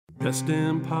Best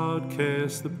damn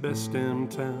podcast, the best damn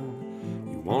town.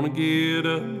 You wanna get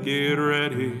up, get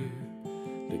ready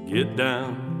to get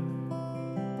down.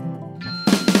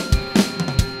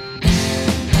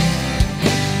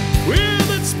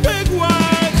 With its big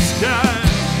wide sky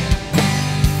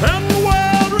and the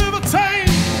wild river Thames,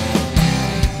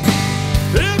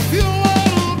 if you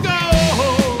wanna go,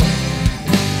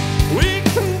 we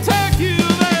can take you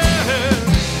there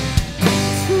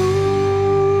to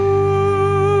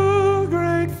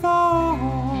Great Falls,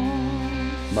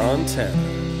 Montana.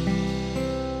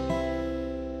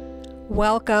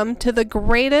 Welcome to the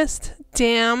greatest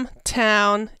damn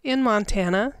town in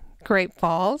Montana, Great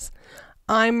Falls.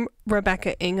 I'm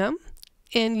Rebecca Ingham,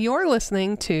 and you're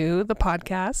listening to the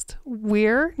podcast,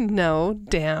 We're No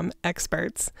Damn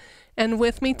Experts. And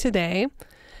with me today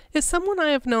is someone I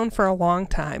have known for a long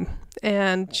time,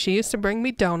 and she used to bring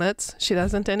me donuts. She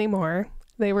doesn't anymore.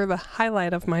 They were the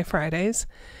highlight of my Fridays.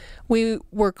 We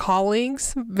were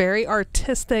colleagues, very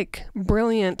artistic,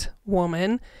 brilliant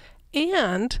woman,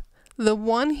 and the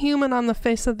one human on the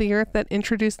face of the earth that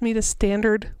introduced me to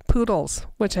standard poodles,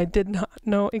 which I did not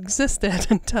know existed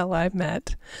until I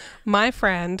met my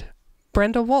friend,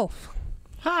 Brenda Wolf.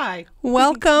 Hi.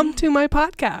 Welcome to my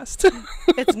podcast.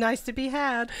 It's nice to be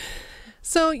had.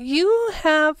 So you've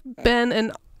been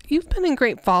in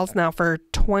Great Falls now for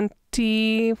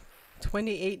 28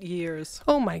 years.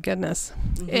 Oh my goodness.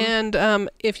 Mm-hmm. And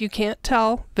if you can't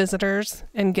tell visitors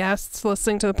and guests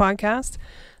listening to the podcast,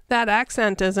 that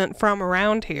accent isn't from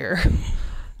around here.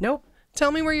 Nope.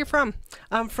 Tell me where you're from.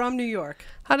 I'm from New York.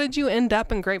 How did you end up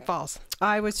in Great Falls?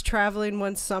 I was traveling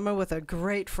one summer with a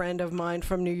great friend of mine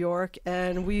from New York,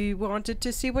 and we wanted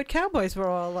to see what cowboys were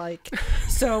all like.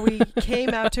 So we came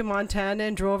out to Montana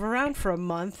and drove around for a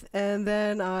month, and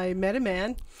then I met a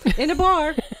man in a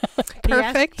bar.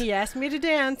 Perfect. He asked me to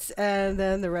dance, and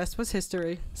then the rest was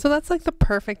history. So that's like the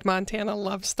perfect Montana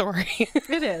love story.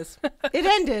 It is. It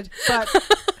ended,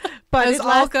 but as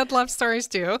all good love stories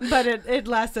do. But it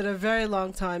lasted a very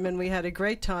long time, and we had a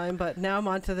great time. But now I'm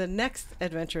on to the next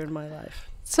adventure in my life.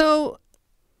 So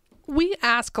we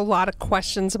ask a lot of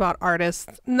questions about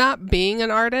artists. Not being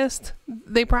an artist,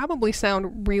 they probably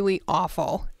sound really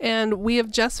awful. And we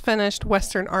have just finished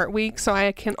Western Art Week, so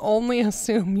I can only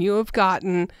assume you have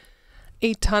gotten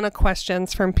a ton of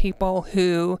questions from people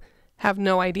who have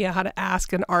no idea how to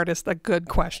ask an artist a good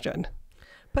question.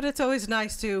 But it's always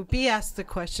nice to be asked the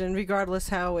question, regardless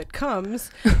how it comes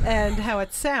and how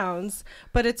it sounds.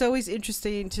 But it's always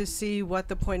interesting to see what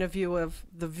the point of view of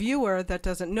the viewer that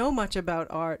doesn't know much about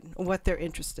art, what they're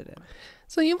interested in.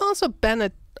 So you've also been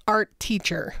an art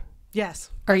teacher.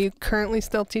 Yes. Are you currently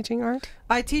still teaching art?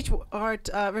 I teach art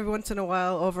every once in a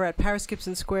while over at Paris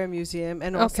Gibson Square Museum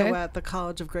and also at the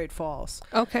College of Great Falls.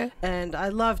 Okay. And I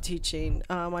love teaching.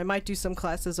 I might do some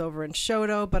classes over in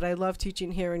Shoto, but I love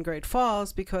teaching here in Great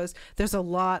Falls because there's a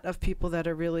lot of people that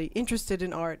are really interested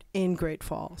in art in Great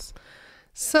Falls.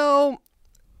 So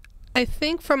I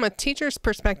think from a teacher's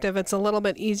perspective, it's a little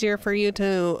bit easier for you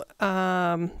to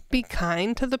be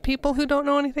kind to the people who don't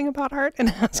know anything about art and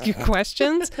ask you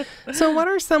questions. So what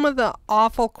are some of the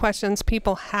awful questions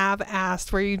people have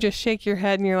asked where you just shake your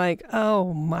head and you're like,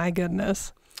 oh my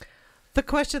goodness? The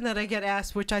question that I get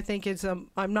asked, which I think is, I'm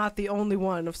not the only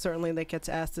one of certainly that gets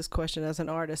asked this question as an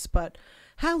artist, but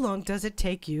how long does it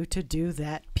take you to do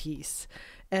that piece?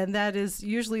 And that is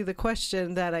usually the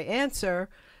question that I answer,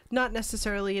 not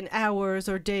necessarily in hours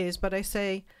or days, but I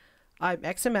say, I'm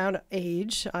X amount of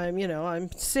age,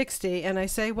 I'm 60, and I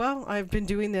say, well, I've been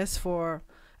doing this for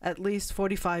at least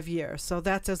 45 years. So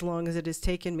that's as long as it has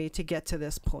taken me to get to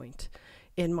this point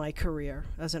in my career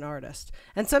as an artist.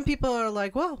 And some people are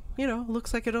like, well,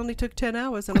 looks like it only took 10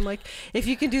 hours. And I'm like, if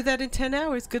you can do that in 10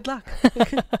 hours, good luck.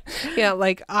 Yeah,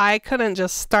 like I couldn't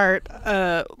just start,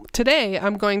 today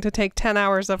I'm going to take 10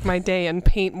 hours of my day and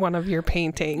paint one of your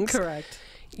paintings. Correct.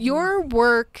 Your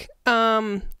work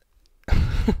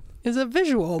is a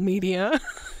visual media.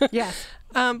 Yes.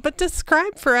 But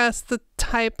describe for us the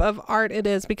type of art it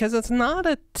is, because it's not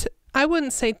I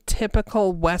wouldn't say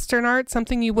typical Western art,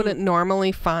 something you wouldn't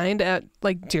normally find at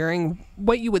during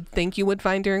what you would think you would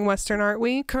find during Western Art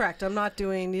Week. Correct. I'm not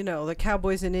doing, the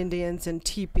cowboys and Indians and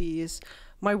teepees.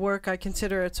 My work, I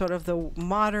consider it sort of the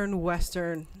modern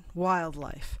Western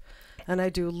wildlife. And I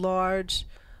do large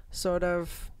sort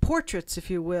of portraits, if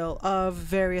you will, of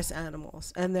various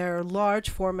animals. And they're large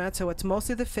format, so it's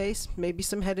mostly the face, maybe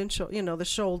some head and the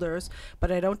shoulders,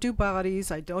 but I don't do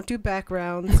bodies, I don't do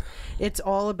backgrounds. It's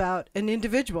all about an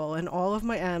individual, and all of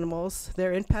my animals,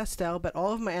 they're in pastel, but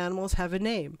all of my animals have a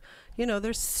name.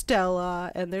 There's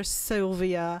Stella and there's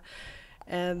Sylvia,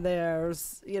 and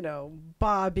there's,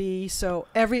 Bobby. So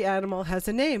every animal has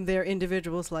a name. They're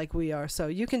individuals like we are. So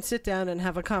you can sit down and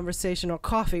have a conversation or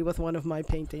coffee with one of my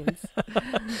paintings.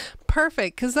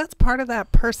 Perfect, because that's part of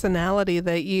that personality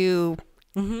that you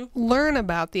learn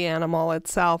about the animal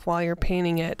itself while you're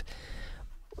painting it.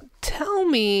 Tell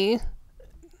me,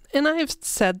 and I've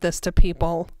said this to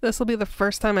people, this will be the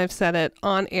first time I've said it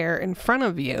on air in front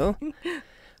of you,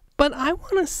 but I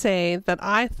want to say that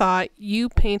I thought you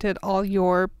painted all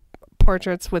your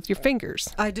portraits with your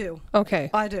fingers. I do.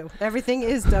 Okay. I do. Everything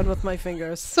is done with my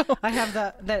fingers. So I have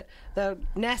the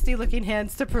nasty looking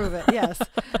hands to prove it. Yes.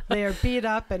 They are beat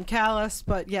up and calloused,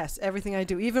 but yes, everything I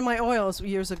do. Even my oils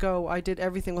years ago, I did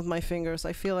everything with my fingers.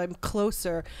 I feel I'm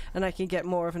closer and I can get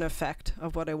more of an effect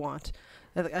of what I want.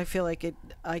 I feel like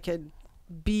I could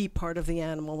be part of the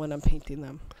animal when I'm painting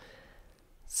them.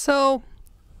 So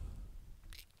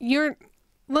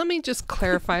let me just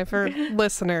clarify for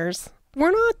listeners.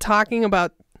 We're not talking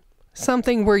about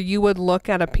something where you would look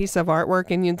at a piece of artwork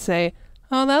and you'd say,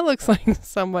 oh, that looks like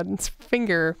someone's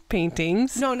finger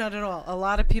paintings. No, not at all. A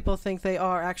lot of people think they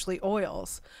are actually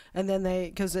oils, and then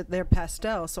because they're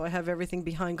pastel, so I have everything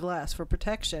behind glass for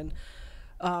protection.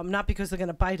 Not because they're going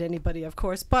to bite anybody, of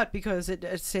course, but because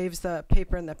it saves the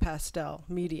paper and the pastel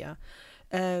media.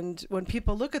 And when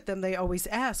people look at them, they always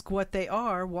ask what they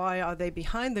are. Why are they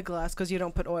behind the glass? Because you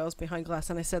don't put oils behind glass.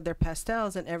 And I said they're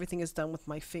pastels, and everything is done with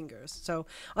my fingers. So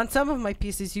on some of my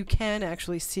pieces, you can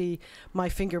actually see my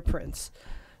fingerprints.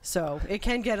 So it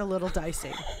can get a little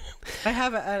dicey. I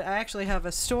actually have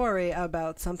a story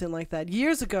about something like that.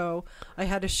 Years ago, I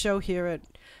had a show here at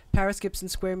Paris Gibson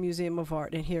Square Museum of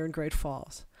Art here in Great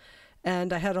Falls.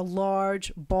 And I had a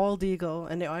large bald eagle,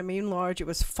 and I mean large, it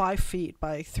was 5 feet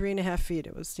by 3.5 feet.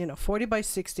 It was, 40 by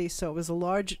 60, so it was a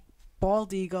large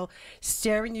bald eagle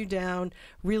staring you down,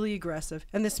 really aggressive.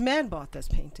 And this man bought this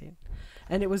painting.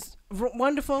 And it was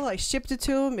wonderful. I shipped it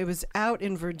to him. It was out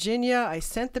in Virginia. I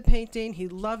sent the painting. He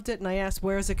loved it. And I asked,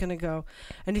 where is it going to go?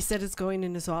 And he said it's going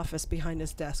in his office behind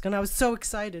his desk. And I was so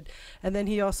excited. And then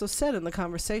he also said in the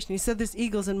conversation, he said, this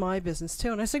eagle's in my business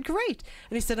too. And I said, great.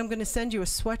 And he said, I'm going to send you a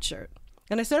sweatshirt.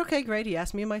 And I said, okay, great. He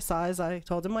asked me my size. I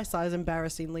told him my size,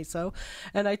 embarrassingly so.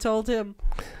 And I told him,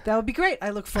 that would be great. I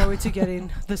look forward to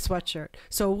getting the sweatshirt.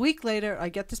 So a week later, I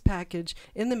get this package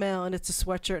in the mail, and it's a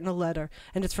sweatshirt and a letter.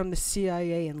 And it's from the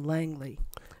CIA in Langley.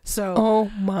 So,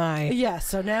 oh, my. Yeah,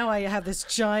 so now I have this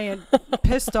giant,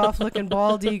 pissed off looking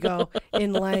bald eagle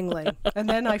in Langley. And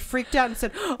then I freaked out and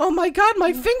said, oh, my God,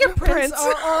 my fingerprints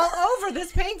are all over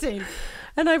this painting.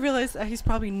 And I realized he's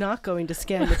probably not going to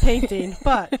scan the painting,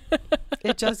 but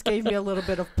it just gave me a little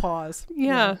bit of pause.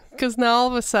 Yeah, because now all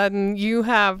of a sudden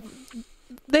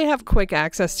they have quick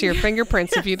access to your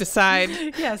fingerprints if you decide.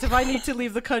 Yes, if I need to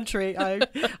leave the country,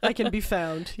 I can be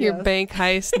found. Your yes. bank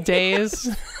heist days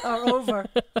are over.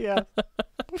 Yeah.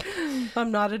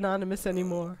 I'm not anonymous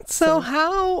anymore. So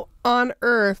how on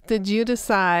earth did you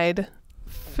decide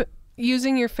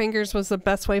using your fingers was the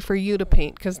best way for you to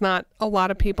paint? Because not a lot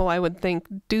of people, I would think,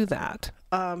 do that.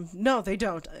 No, they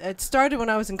don't. It started when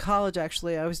I was in college,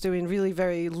 actually. I was doing really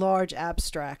very large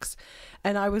abstracts.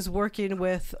 And I was working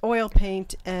with oil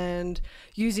paint and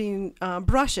using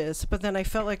brushes. But then I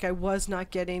felt like I was not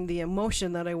getting the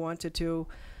emotion that I wanted to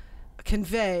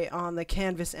convey on the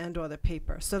canvas and or the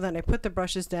paper. So then I put the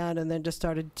brushes down and then just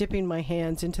started dipping my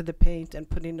hands into the paint and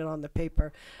putting it on the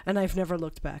paper. And I've never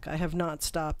looked back. I have not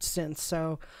stopped since.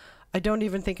 So I don't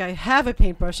even think I have a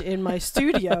paintbrush in my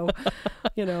studio,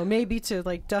 maybe to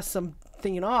like dust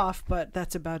something off, but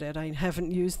that's about it. I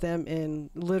haven't used them in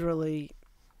literally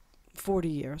 40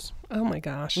 years. Oh my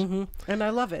gosh. Mm-hmm. And I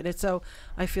love it. So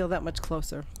I feel that much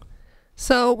closer.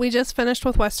 So we just finished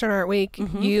with Western Art Week.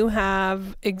 Mm-hmm. You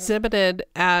have exhibited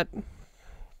at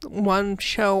one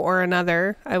show or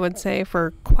another, I would say,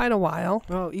 for quite a while.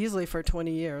 Oh, easily for 20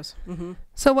 years. Mm-hmm.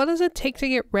 So what does it take to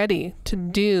get ready to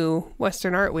do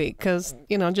Western Art Week? Because,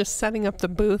 just setting up the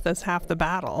booth is half the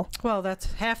battle. Well,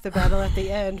 that's half the battle at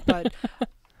the end, but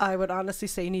I would honestly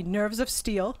say you need nerves of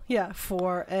steel,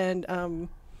 and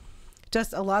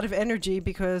just a lot of energy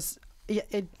because,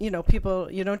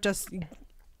 people, you don't just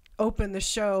open the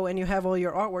show and you have all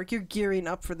your artwork. You're gearing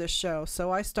up for this show.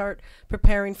 So I start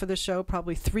preparing for the show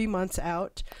probably 3 months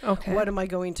out. Okay. What am I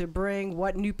going to bring?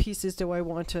 What new pieces do I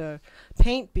want to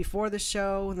paint before the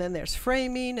show? And then there's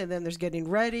framing, and then there's getting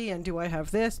ready. And do I have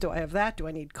this? Do I have that? Do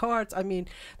I need cards? I mean,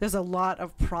 there's a lot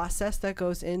of process that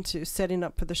goes into setting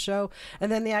up for the show.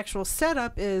 And then the actual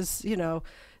setup is,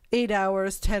 8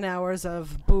 hours, 10 hours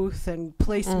of booth and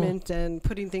placement and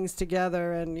putting things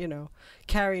together and,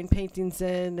 carrying paintings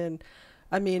in. And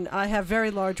I mean, I have very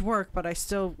large work, but I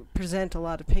still present a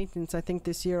lot of paintings. I think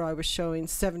this year I was showing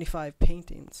 75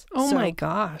 paintings. Oh my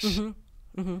gosh.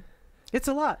 It's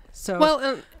a lot. So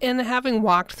Well, and having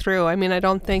walked through, I mean, I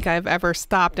don't think I've ever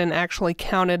stopped and actually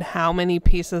counted how many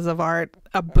pieces of art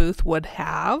a booth would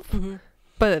have,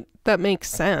 but that makes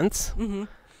sense.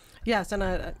 Yes, and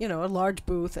a large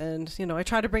booth, and I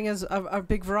try to bring a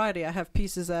big variety. I have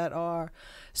pieces that are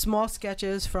small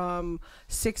sketches from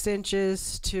 6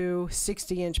 inches to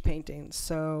 60-inch paintings.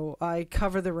 So I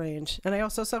cover the range, and I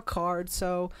also sell cards.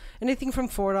 So anything from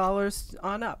 $4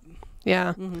 on up.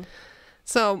 Yeah.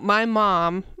 So my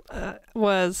mom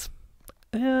was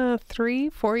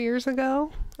 3-4 years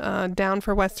ago down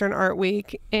for Western Art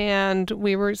Week, and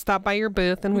we were stopped by your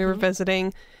booth, and we were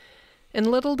visiting. And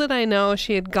little did I know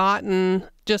she had gotten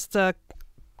just a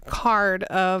card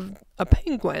of a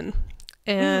penguin,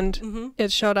 and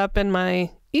it showed up in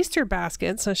my Easter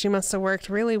basket. So she must have worked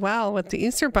really well with the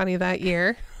Easter Bunny that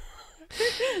year.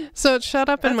 So it showed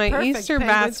up in my perfect. Easter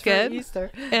Penguins for basket,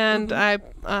 Easter.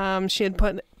 and she had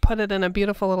put it in a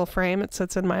beautiful little frame. It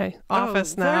sits in my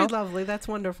office now. Very lovely. That's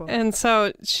wonderful. And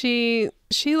so she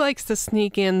likes to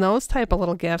sneak in those type of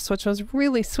little gifts, which was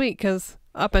really sweet because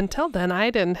up until then, I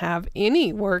didn't have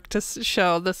any work to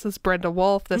show. This is Brenda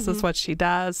Wolf. This is what she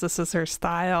does. This is her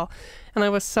style. And I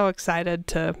was so excited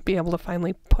to be able to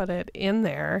finally put it in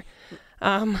there.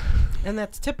 And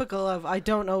that's typical of, I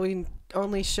don't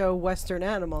only show Western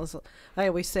animals. I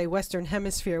always say Western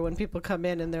Hemisphere when people come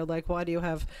in and they're like, why do you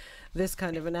have this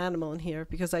kind of an animal in here?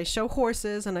 Because I show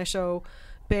horses and I show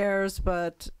bears,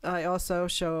 but I also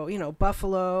show,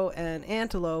 buffalo and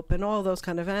antelope and all those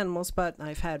kind of animals. But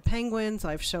I've had penguins,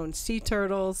 I've shown sea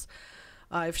turtles,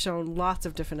 I've shown lots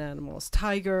of different animals,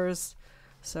 tigers.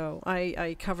 So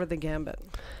I cover the gambit.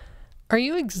 Are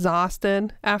you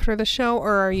exhausted after the show,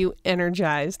 or are you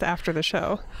energized after the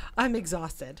show? I'm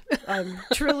exhausted. I'm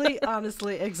truly,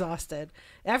 honestly exhausted.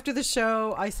 After the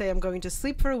show, I say I'm going to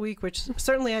sleep for a week, which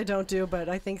certainly I don't do, but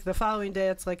I think the following day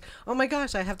it's like, oh my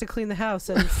gosh, I have to clean the house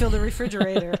and fill the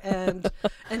refrigerator and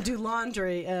do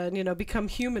laundry and, become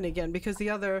human again. Because the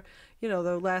other,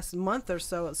 the last month or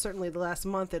so, certainly the last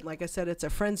month, like I said, it's a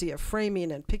frenzy of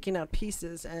framing and picking out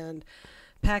pieces and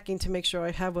packing to make sure I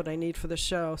have what I need for the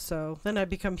show. So then I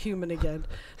become human again,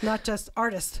 not just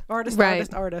artist.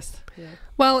 Yeah.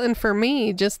 Well, and for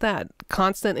me, just that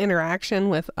constant interaction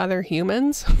with other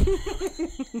humans.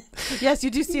 Yes, you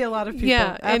do see a lot of people.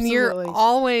 Yeah, absolutely. and you're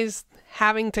always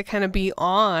having to kind of be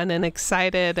on and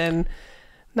excited and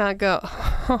not go,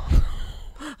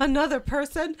 another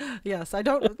person. Yes, I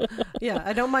don't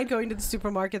mind going to the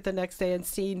supermarket the next day and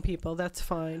seeing people. That's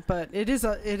fine. But it is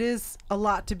a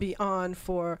lot to be on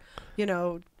for,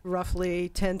 roughly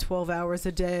 10-12 hours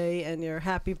a day, and you're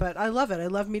happy. But I love it. I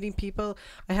love meeting people.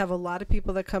 I have a lot of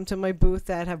people that come to my booth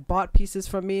that have bought pieces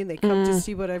from me, and they come to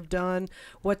see what I've done,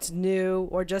 what's new,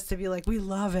 or just to be like, we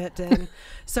love it. And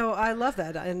so I love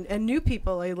that. And new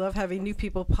people, I love having new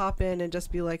people pop in and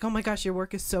just be like, oh my gosh, your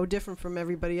work is so different from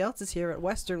everybody else's here at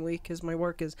Western Week, because my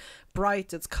work is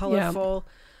bright, it's colorful,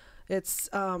 it's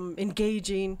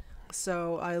engaging.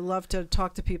 So I love to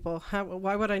talk to people.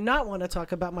 Why would I not want to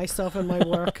talk about myself and my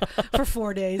work for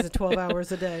 4 days and 12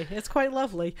 hours a day? It's quite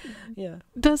lovely. Yeah.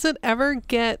 Does it ever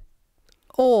get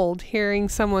old hearing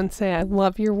someone say, I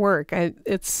love your work?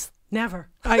 It's never.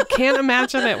 I can't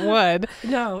imagine it would.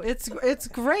 No, it's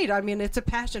great. I mean, it's a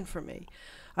passion for me.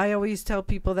 I always tell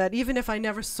people that even if I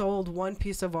never sold one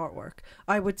piece of artwork,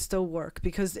 I would still work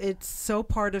because it's so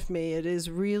part of me. It is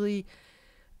really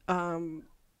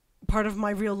part of my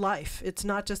real life. It's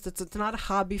not a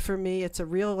hobby for me. It's a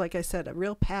real, like I said, a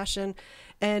real passion,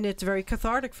 and it's very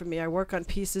cathartic for me. I work on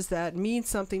pieces that mean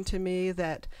something to me,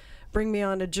 that bring me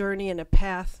on a journey and a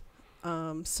path.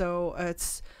 So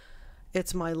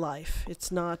it's my life.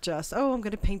 It's not just, oh, I'm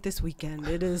going to paint this weekend.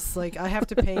 It is like I have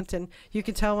to paint, and you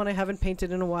can tell when I haven't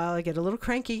painted in a while, I get a little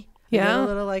cranky. Yeah. I get a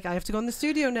little like, I have to go in the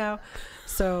studio now.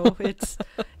 So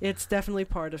it's definitely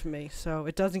part of me. So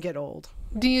it doesn't get old.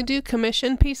 Do you do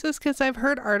commission pieces? Because I've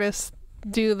heard artists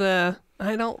do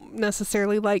I don't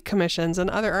necessarily like commissions, and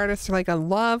other artists are like, I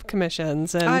love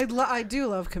commissions. And I do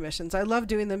love commissions. I love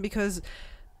doing them because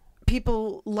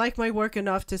people like my work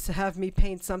enough to have me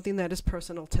paint something that is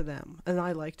personal to them, and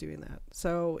I like doing that.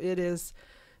 So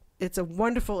it's a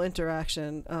wonderful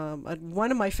interaction.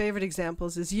 One of my favorite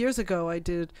examples is years ago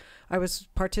I was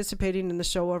participating in the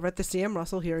show over at the C.M.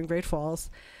 Russell here in Great Falls,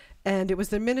 and it was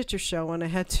the miniature show, and I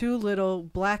had 2 little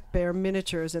black bear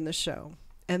miniatures in the show.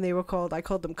 And I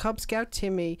called them Cub Scout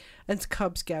Timmy and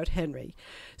Cub Scout Henry.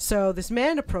 So this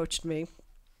man approached me,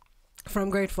 from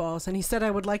Great Falls, and he said,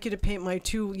 I would like you to paint my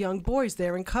 2 young boys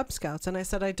there in Cub Scouts. And I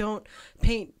said, I don't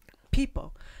paint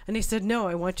people. And he said, no,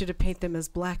 I want you to paint them as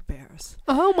black bears.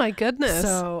 Oh my goodness.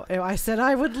 So I said,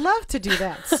 I would love to do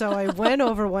that. So I went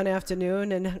over one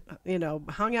afternoon and,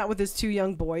 hung out with his 2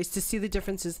 young boys to see the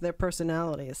differences in their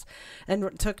personalities,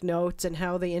 and took notes and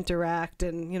how they interact,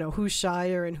 and, who's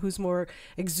shyer and who's more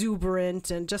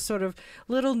exuberant, and just sort of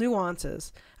little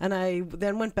nuances. And I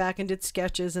then went back and did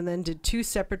sketches, and then did 2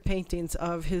 separate paintings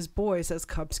of his boys as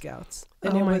Cub Scouts.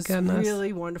 And it was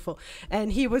really wonderful.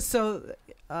 And he was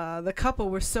the couple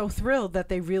were so thrilled that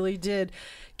they really did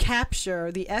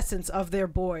capture the essence of their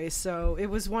boys. So it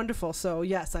was wonderful. So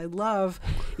yes, I love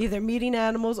either meeting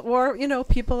animals or,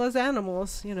 people as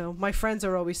animals. My friends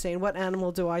are always saying, what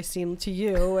animal do I seem to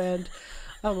you? And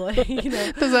I'm like,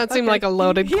 Does that seem like a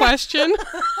loaded question?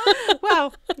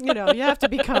 Well, you have to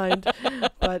be kind.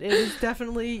 But it is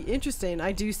definitely interesting.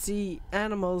 I do see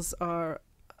animals are,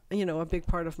 a big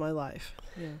part of my life.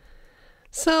 Yeah.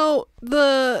 So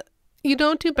you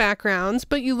don't do backgrounds,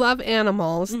 but you love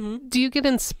animals. Mm-hmm. Do you get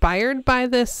inspired by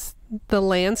the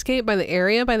landscape, by the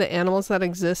area, by the animals that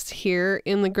exist here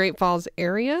in the Great Falls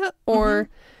area? Or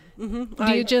Mm-hmm.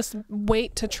 do you just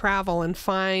wait to travel and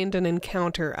find and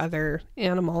encounter other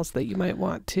animals that you might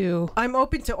want to? I'm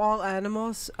open to all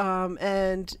animals,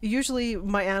 and usually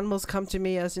my animals come to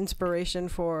me as inspiration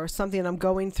for something I'm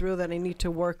going through that I need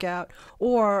to work out,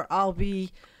 or I'll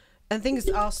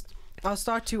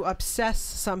start to obsess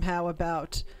somehow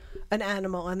about an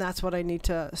animal, and that's what I need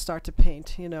to start to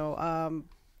paint.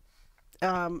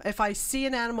 If I see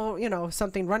an animal,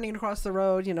 something running across the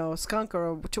road, a skunk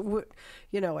or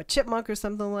a chipmunk or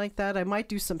something like that, I might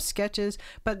do some sketches,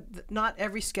 but not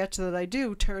every sketch that I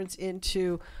do turns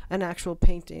into an actual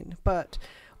painting. But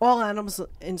all animals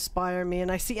inspire me,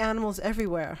 and I see animals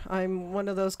everywhere. I'm one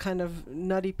of those kind of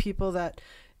nutty people that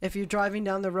if you're driving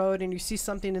down the road and you see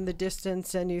something in the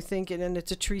distance and you think and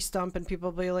it's a tree stump, and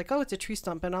people will be like, oh, it's a tree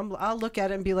stump. And I'll look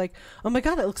at it and be like, oh my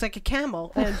God, it looks like a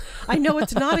camel. And I know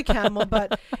it's not a camel,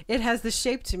 but it has the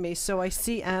shape to me. So I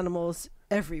see animals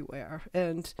everywhere.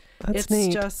 And That's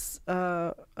neat. Just,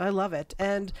 I love it.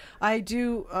 And I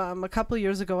do, a couple of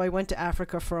years ago, I went to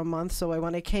Africa for a month. So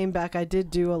when I came back, I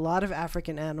did do a lot of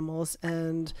African animals,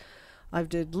 and I've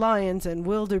did lions and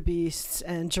wildebeests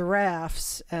and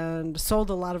giraffes, and sold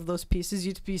a lot of those pieces.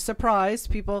 You'd be surprised.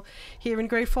 People here in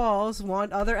Great Falls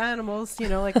want other animals,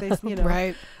 like they,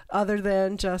 Right. other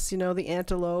than just, the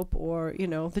antelope or,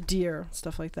 the deer,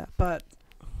 stuff like that. But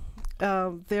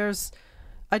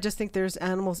I just think there's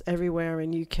animals everywhere,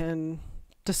 and you can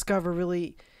discover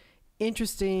really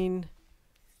interesting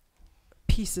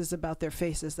pieces about their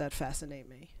faces that fascinate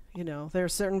me. There are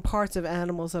certain parts of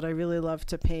animals that I really love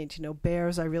to paint.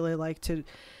 Bears, I really like to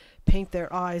paint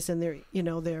their eyes and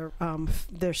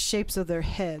their shapes of their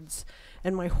heads.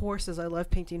 And my horses, I love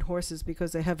painting horses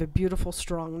because they have a beautiful,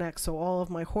 strong neck. So all of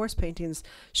my horse paintings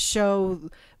show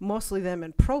mostly them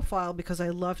in profile because I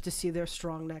love to see their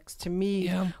strong necks. To me,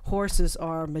 horses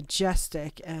are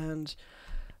majestic, and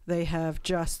they have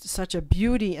just such a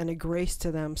beauty and a grace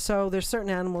to them. So there's certain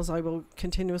animals I will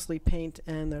continuously paint,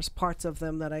 and there's parts of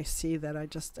them that I see that I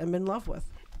just am in love with.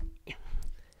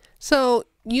 So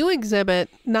you exhibit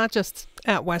not just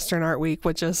at Western Art Week,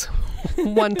 which is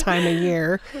one time a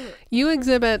year. You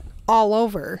exhibit all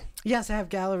over. Yes, I have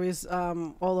galleries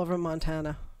all over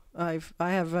Montana. I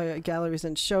have galleries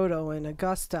in Choteau, in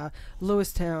Augusta,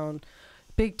 Lewistown,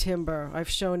 Big Timber. I've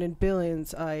shown in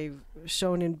Billings. I've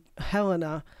shown in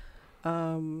Helena.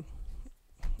 I'm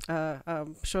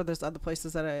sure there's other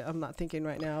places that I'm not thinking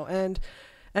right now. And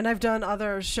I've done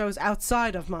other shows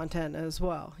outside of Montana as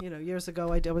well. Years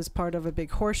ago, I was part of a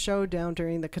big horse show down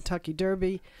during the Kentucky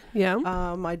Derby. Yeah.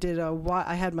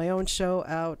 I had my own show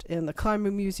out in the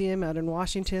Climate Museum out in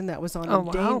Washington. That was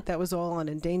on that was all on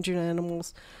endangered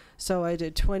animals. So I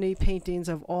did 20 paintings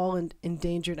of all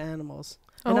endangered animals.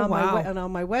 And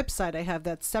on my website, I have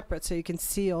that separate, so you can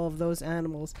see all of those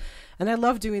animals. And I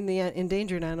love doing the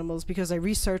endangered animals because I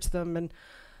research them, and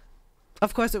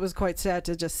of course, it was quite sad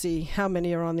to just see how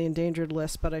many are on the endangered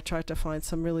list. But I tried to find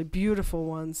some really beautiful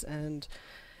ones and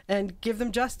give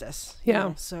them justice.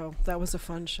 Yeah. So that was a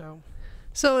fun show.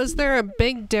 So is there a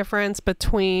big difference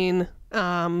between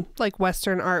like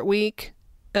Western Art Week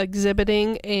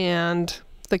exhibiting and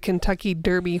the Kentucky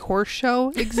Derby Horse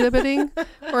Show exhibiting?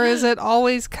 Or is it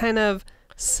always kind of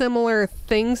similar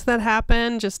things that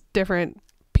happen, just different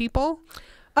people?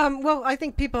 Well, I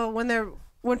think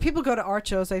when people go to art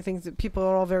shows, I think that people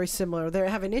are all very similar. They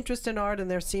have an interest in art,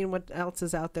 and they're seeing what else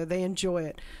is out there. They enjoy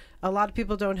it. A lot of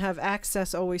people don't have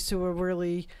access always to a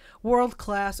really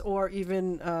world-class or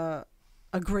even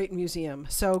a great museum.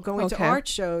 So going to Okay. art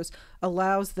shows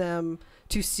allows them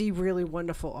to see really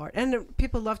wonderful art. And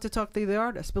people love to talk to the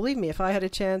artists. Believe me, if I had a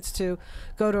chance to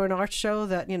go to an art show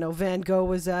that, Van Gogh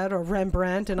was at or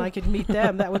Rembrandt and I could meet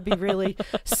them, that would be really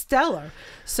stellar.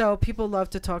 So people love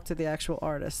to talk to the actual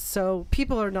artists. So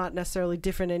people are not necessarily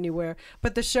different anywhere,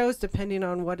 but the shows, depending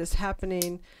on what is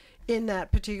happening in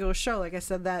that particular show, like I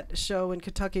said, that show in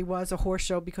Kentucky was a horse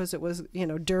show because it was,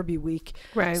 Derby week.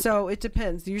 Right. So it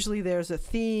depends. Usually there's a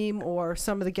theme, or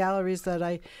some of the galleries that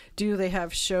I do, they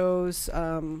have shows.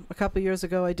 A couple of years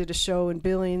ago, I did a show in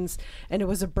Billings, and it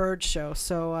was a bird show.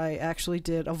 So I actually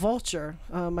did a vulture.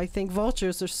 I think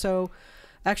vultures are so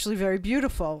actually very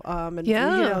beautiful. And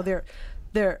Yeah.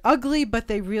 they're ugly, but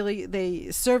they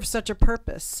serve such a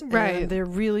purpose. Right. And they're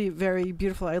really very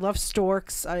beautiful. I love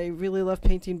storks. I really love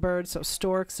painting birds, so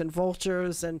storks and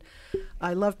vultures, and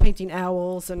I love painting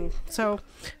owls, and so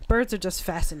birds are just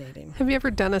fascinating. Have you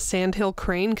ever done a sandhill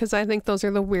crane? Because I think those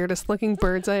are the weirdest looking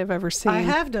birds I have ever seen. I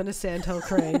have done a sandhill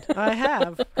crane. I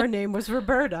have. Her name was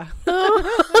Roberta.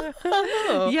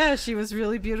 Yeah, she was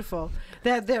really beautiful.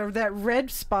 That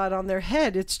red spot on their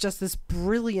head, it's just this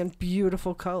brilliant,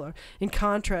 beautiful color. In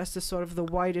contrast to sort of the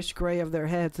whitish gray of their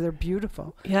heads. They're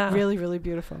beautiful. Yeah. Really, really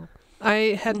beautiful.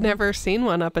 I had never seen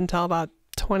one up until about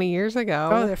 20 years ago.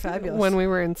 Oh, they're fabulous. When we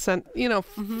were in,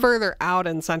 further out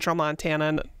in central Montana,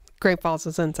 and Great Falls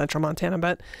is in central Montana,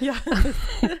 but Yeah.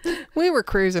 we were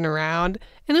cruising around,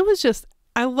 and it was just,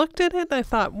 I looked at it and I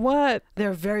thought, what? They're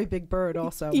a very big bird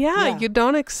also. Yeah, you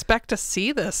don't expect to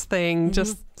see this thing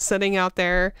just sitting out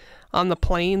there on the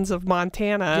plains of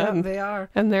Montana. Yeah, and, they are.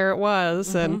 and there it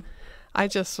was. And I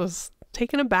just was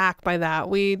taken aback by that.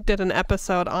 We did an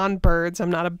episode on birds. I'm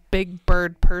not a big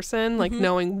bird person, like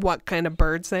knowing what kind of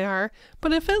birds they are.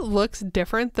 But if it looks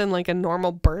different than like a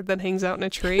normal bird that hangs out in a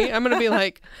tree, I'm going to be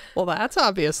like, well, that's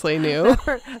obviously new.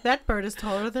 That bird is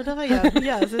taller than I am.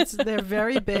 Yes, they're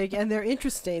very big, and they're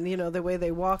interesting, the way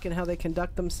they walk and how they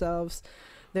conduct themselves,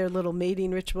 their little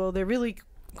mating ritual. They're really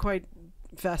quite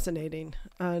fascinating.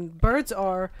 And birds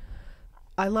are,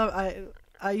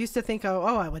 I used to think,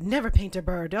 I would never paint a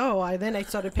bird. Then I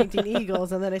started painting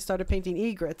eagles, and then I started painting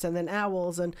egrets, and then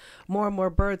owls, and more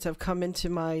birds have come into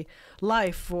my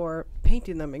life for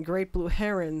painting them, and great blue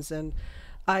herons, and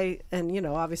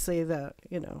obviously the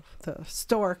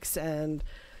storks and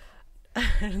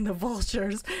the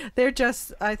vultures.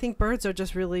 I think birds are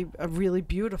just really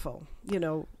beautiful,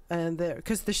 and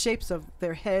because the shapes of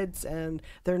their heads and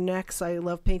their necks. I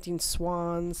love painting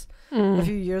swans. A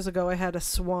few years ago, I had a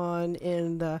swan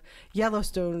in the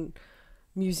Yellowstone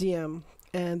Museum,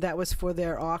 and that was for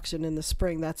their auction in the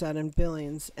spring. That's out in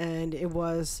Billings, and it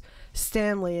was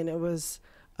Stanley, and it was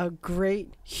a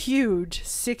great, huge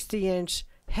 60-inch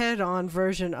head-on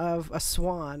version of a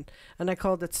swan, and I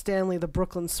called it Stanley the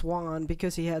Brooklyn Swan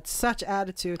because he had such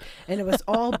attitude, and it was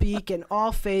all beak and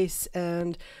all face,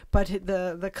 but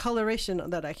the coloration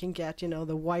that I can get,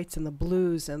 the whites and the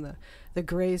blues and the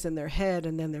grays in their head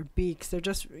and then their beaks, they're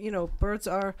just, birds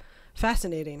are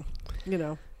fascinating, Do you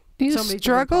so many different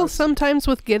struggle parts. sometimes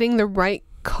with getting the right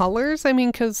colors? I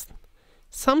mean, because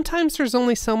sometimes there's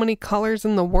only so many colors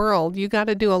in the world. You got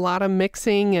to do a lot of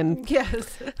mixing and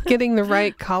Yes. getting the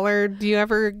right color. Do you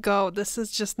ever go, this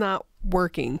is just not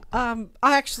working? My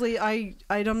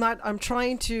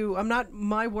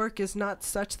work is not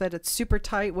such that it's super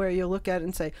tight where you look at it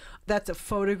and say, that's a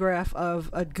photograph of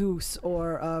a goose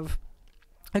or of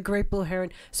a great blue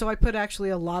heron. So I put actually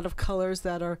a lot of colors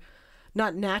that are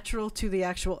not natural to the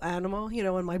actual animal.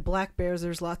 In my black bears,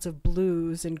 there's lots of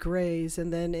blues and grays,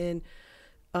 and then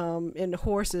in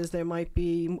horses there might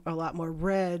be a lot more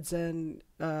reds and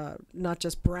not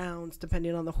just browns,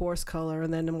 depending on the horse color.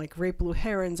 And then in my great blue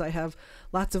herons, I have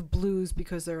lots of blues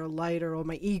because they're lighter, or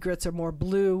my egrets are more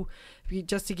blue,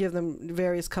 just to give them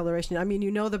various coloration. I mean,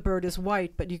 the bird is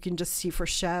white, but you can just see for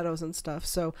shadows and stuff.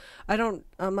 So I'm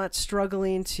not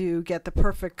struggling to get the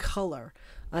perfect color.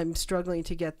 I'm struggling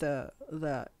to get the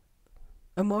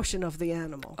emotion of the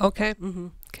animal. Okay.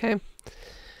 Okay.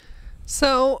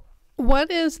 So what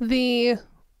is the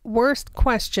worst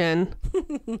question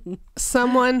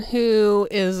someone who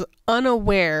is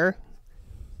unaware,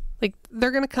 like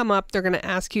they're going to come up, they're going to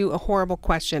ask you a horrible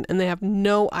question and they have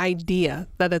no idea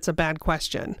that it's a bad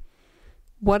question?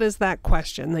 What is that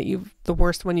question the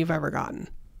worst one you've ever gotten?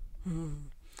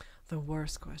 The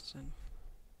worst question.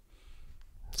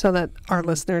 So that our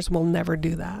listeners will never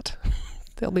do that.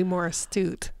 They'll be more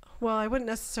astute. Well, I wouldn't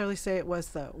necessarily say it was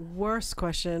the worst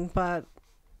question, but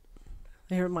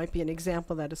here might be an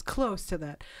example that is close to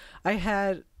that. I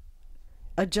had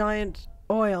a giant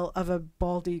oil of a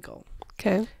bald eagle.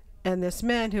 Okay. And this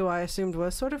man, who I assumed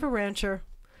was sort of a rancher,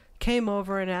 came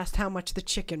over and asked how much the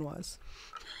chicken was.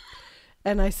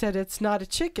 And I said, it's not a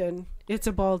chicken, it's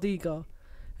a bald eagle.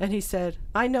 And he said,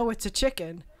 I know it's a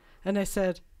chicken. And I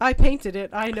said, I painted it,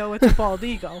 I know it's a bald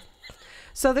eagle.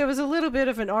 So there was a little bit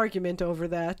of an argument over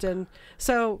that. And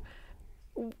so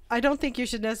I don't think you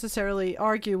should necessarily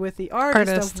argue with the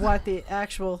artist of what the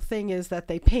actual thing is that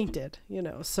they painted, you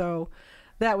know. So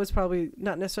that was probably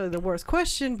not necessarily the worst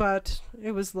question, but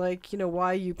it was like, you know,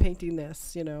 why are you painting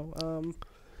this, you know?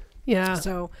 Yeah.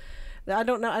 So I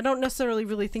don't know. I don't necessarily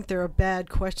really think there are bad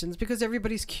questions because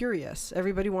everybody's curious.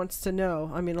 Everybody wants to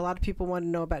know. I mean, a lot of people want to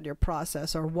know about your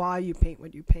process or why you paint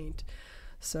what you paint.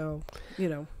 So, you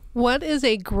know. What is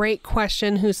a great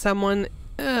question who someone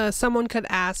could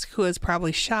ask who is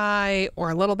probably shy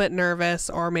or a little bit nervous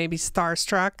or maybe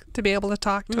starstruck to be able to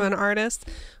talk to an artist?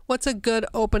 What's a good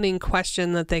opening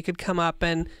question that they could come up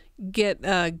and get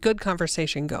a good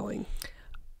conversation going?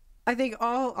 I think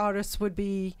all artists would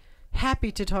be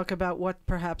happy to talk about what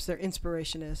perhaps their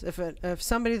inspiration is. If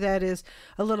somebody that is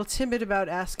a little timid about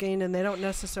asking and they don't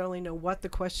necessarily know what the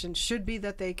question should be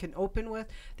that they can open with,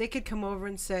 they could come over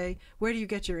and say, where do you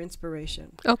get your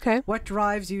inspiration? Okay. What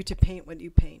drives you to paint what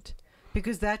you paint?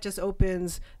 Because that just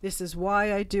opens, this is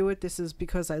why I do it, this is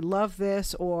because I love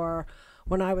this, or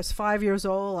when I was 5 years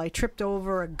old, I tripped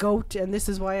over a goat, and this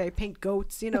is why I paint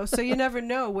goats, you know. So you never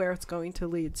know where it's going to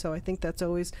lead. So I think that's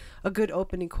always a good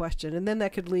opening question. And then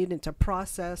that could lead into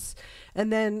process.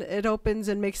 And then it opens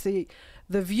and makes the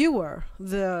viewer,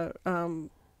 the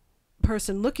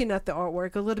person looking at the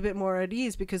artwork, a little bit more at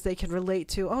ease because they can relate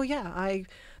to, oh, yeah,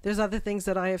 there's other things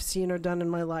that I have seen or done in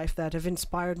my life that have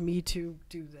inspired me to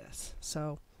do this.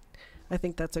 So I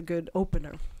think that's a good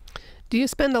opener. Do you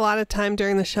spend a lot of time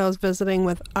during the shows visiting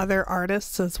with other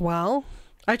artists as well?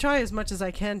 I try as much as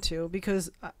I can to because,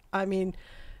 I mean,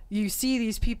 you see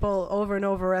these people over and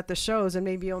over at the shows and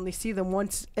maybe only see them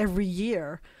once every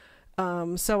year.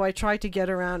 So I try to get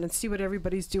around and see what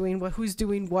everybody's doing, who's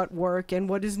doing what work and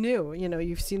what is new. You know,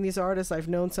 you've seen these artists. I've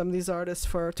known some of these artists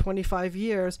for 25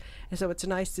 years. And so it's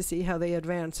nice to see how they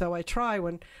advance. So I try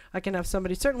when I can have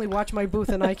somebody certainly watch my booth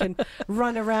and I can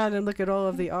run around and look at all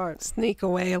of the art. Sneak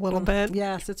away a little bit.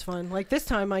 Yes, it's fun. Like this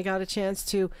time I got a chance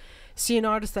to see an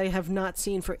artist I have not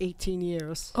seen for 18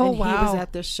 years. Oh, and wow. He was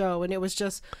at this show and it was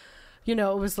just, you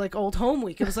know, it was like old home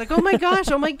week. It was like, oh my gosh,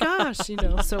 you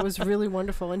know, so it was really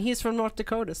wonderful. And he's from North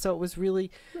Dakota, so it was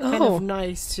really kind of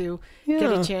nice to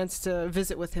get a chance to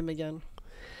visit with him again.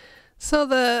 So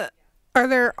are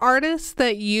there artists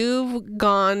that you've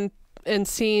gone and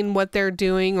seen what they're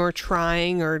doing or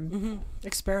trying or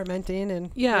experimenting and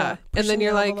and then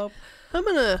you're like, I'm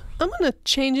gonna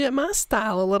change it my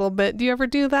style a little bit. Do you ever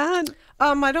do that?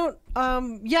 I don't.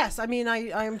 Yes, I mean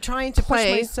I'm trying to push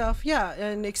myself,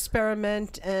 and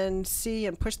experiment and see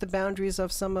and push the boundaries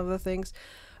of some of the things.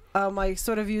 I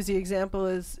sort of use the example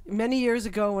as many years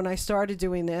ago when I started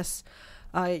doing this.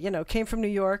 I came from New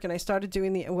York and I started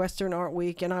doing the Western Art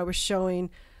Week and I was showing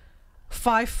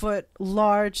 5-foot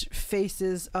large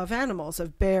faces of animals,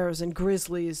 of bears and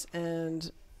grizzlies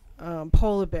and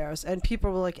polar bears, and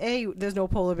people were like, hey, there's no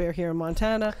polar bear here in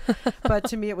Montana. But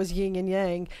to me it was yin and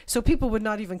yang, so people would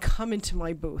not even come into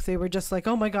my booth. They were just like,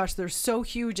 oh my gosh, they're so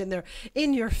huge and they're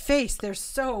in your face,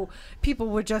 people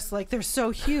were just like, they're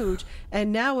so huge.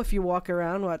 And now if you walk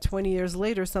around 20 years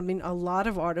later, a lot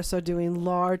of artists are doing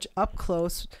large up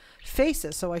close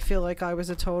faces. So I feel like I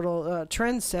was a total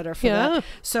trendsetter for that.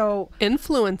 So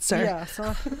influencer. Yeah,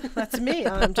 so that's me.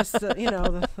 I'm just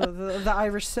the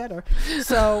Irish setter.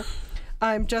 So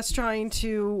I'm just trying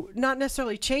to not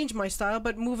necessarily change my style,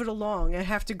 but move it along. I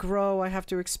have to grow. I have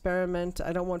to experiment.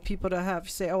 I don't want people to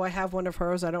say, oh, I have one of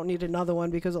hers, I don't need another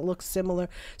one because it looks similar.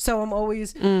 So I'm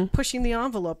always pushing the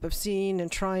envelope of seeing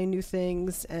and trying new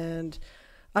things. And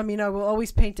I mean, I will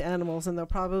always paint animals, and they'll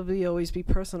probably always be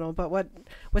personal. But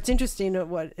what's interesting,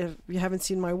 if you haven't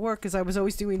seen my work, is I was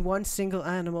always doing one single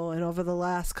animal, and over the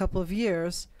last couple of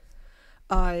years,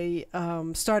 I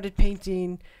started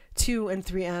painting 2 and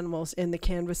 3 animals in the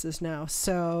canvases now.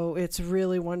 So it's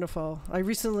really wonderful. I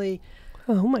recently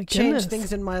changed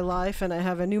things in my life, and I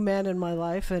have a new man in my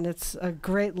life, and it's a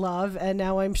great love. And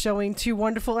now I'm showing 2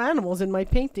 wonderful animals in my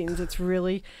paintings. It's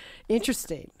really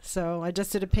interesting. So I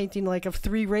just did a painting of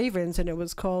 3 ravens, and it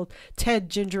was called Ted,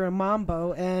 Ginger, and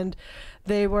Mambo, and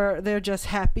they're just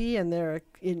happy, and they're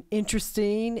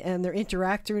interesting, and they're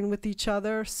interacting with each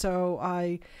other.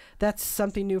 So that's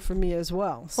something new for me as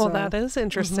well. So, that is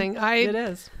interesting. It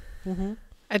is.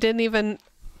 I didn't even.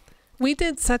 We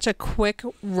did such a quick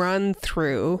run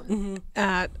through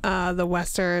at the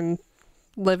Western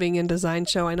Living in Design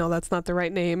Show. I know that's not the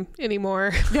right name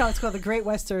anymore. No, it's called the Great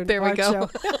Western There we Art go.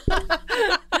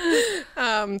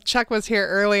 Show. Chuck was here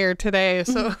earlier today,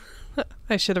 so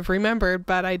I should have remembered,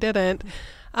 but I didn't.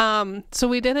 So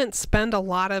we didn't spend a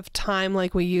lot of time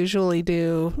like we usually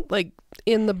do, like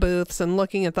in the booths and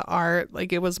looking at the art.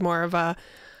 Like it was more of a,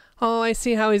 oh, I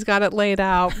see how he's got it laid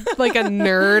out, like a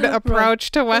nerd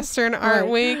approach to Western Art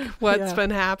Week. What's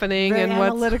been happening Very and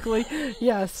what's analytically,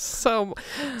 yes. So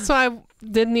I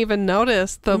didn't even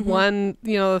notice the one,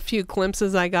 a few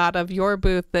glimpses I got of your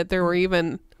booth that there were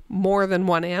even more than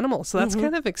one animal. So that's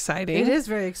kind of exciting. It is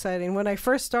very exciting. When I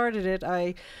first started it,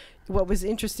 what was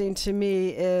interesting to me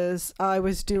is I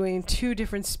was doing 2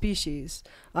 different species.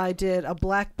 I did a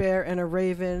black bear and a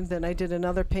raven. Then I did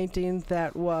another painting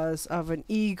that was of an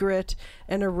egret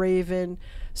and a raven.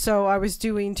 So I was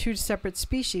doing 2 separate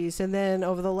species. And then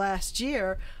over the last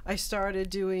year, I started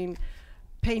doing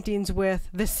paintings with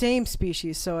the same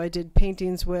species. So I did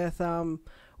paintings with,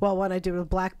 one I did with a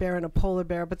black bear and a polar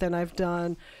bear, but then I've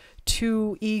done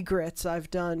 2 egrets,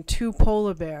 I've done 2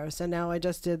 polar bears, and now I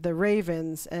just did the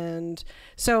ravens. And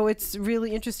so it's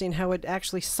really interesting how it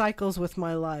actually cycles with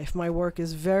my life. My work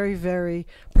is very, very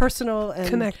personal and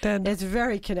connected. It's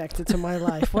very connected to my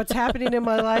life. What's happening in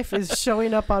my life is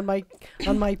showing up on my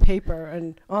paper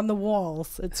and on the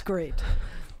walls. It's great.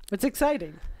 It's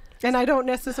exciting. And I don't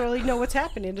necessarily know what's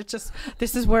happening. It's just,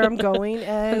 this is where I'm going,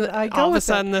 and I go all of a with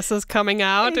sudden this is coming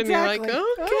out, Exactly. and you're like,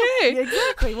 Oh, okay.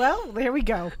 exactly. Well, there we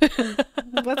go.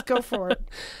 Let's go for it.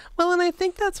 Well, and I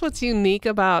think that's what's unique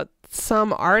about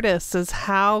some artists is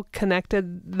how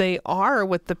connected they are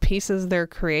with the pieces they're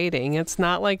creating. It's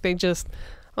not like they just,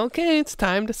 okay, it's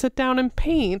time to sit down and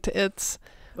paint. It's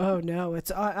Oh no,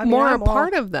 it's I mean, more I'm a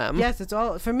part of them. Yes, it's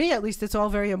all, for me at least, it's all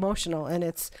very emotional, and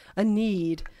it's a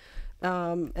need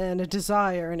and a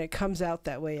desire, and it comes out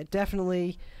that way. It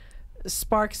definitely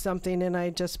sparks something, and I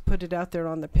just put it out there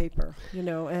on the paper,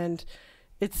 and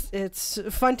it's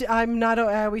fun to, I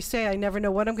always say I never know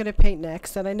what I'm going to paint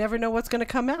next, and I never know what's going to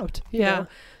come out. You know?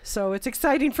 So it's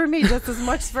exciting for me just as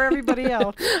much for everybody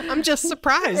else. I'm just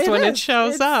surprised when it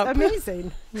shows up.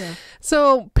 Amazing. Yeah.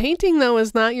 So painting, though,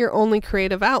 is not your only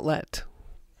creative outlet,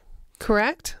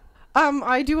 correct?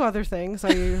 I do other things.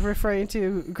 Are you referring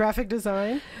to graphic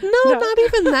design? No, not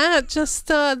even that. Just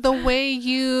the way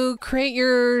you create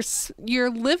your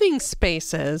living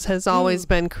spaces has always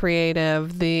been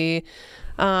creative. The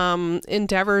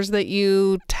endeavors that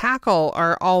you tackle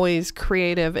are always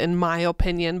creative, in my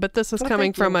opinion. But this is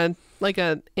coming from an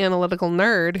analytical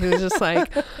nerd who's just like,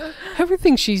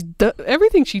 everything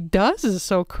she does is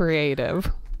so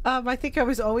creative. I think I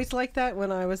was always like that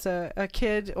when I was a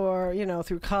kid, or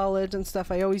through college and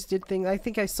stuff. I always did things. I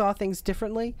think I saw things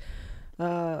differently,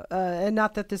 and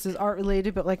not that this is art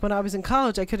related, but like when I was in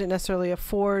college, I couldn't necessarily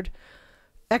afford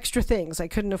extra things. I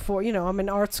couldn't afford. I'm in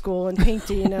art school and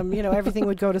painting. Everything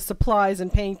would go to supplies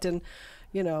and paint and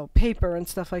paper and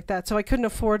stuff like that. So I couldn't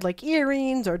afford like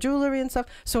earrings or jewelry and stuff.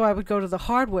 So I would go to the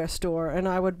hardware store and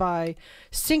I would buy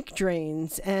sink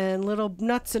drains and little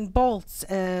nuts and bolts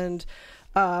and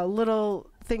little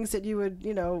things that you would,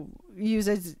 use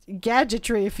as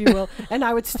gadgetry, if you will. And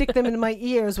I would stick them in my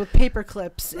ears with paper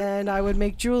clips, and I would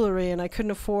make jewelry, and I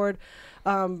couldn't afford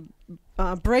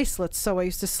bracelets. So I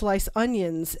used to slice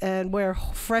onions and wear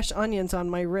fresh onions on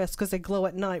my wrist because they glow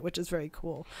at night, which is very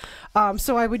cool.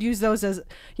 So I would use those as,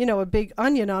 a big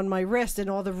onion on my wrist and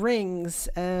all the rings.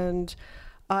 And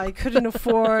I couldn't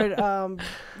afford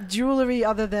jewelry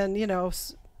other than,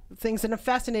 things, and I'm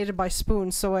fascinated by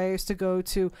spoons, so I used to go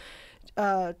to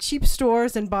cheap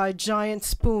stores and buy giant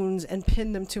spoons and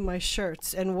pin them to my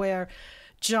shirts and wear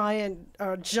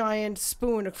giant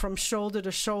spoon from shoulder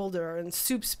to shoulder, and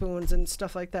soup spoons and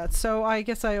stuff like that. So I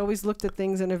guess I always looked at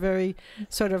things in a very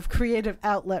sort of creative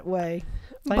outlet way.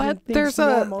 But there's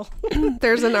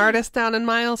there's an artist down in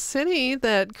Miles City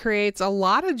that creates a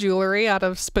lot of jewelry out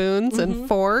of spoons and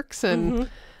forks and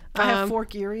I have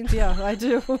fork earrings. Yeah, I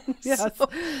do. Yes. So,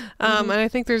 and I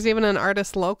think there's even an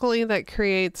artist locally that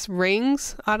creates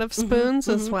rings out of spoons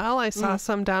as well. I saw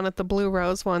some down at the Blue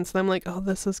Rose once, and I'm like, oh,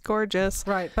 this is gorgeous.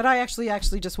 Right, but I actually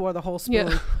just wore the whole spoon.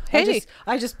 Yeah. Hey,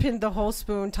 I just pinned the whole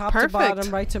spoon, top to bottom,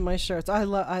 right to my shirts. I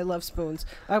love spoons.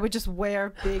 I would just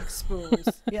wear big spoons.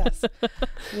 Yes,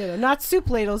 not soup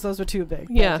ladles; those were too big.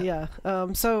 Yeah.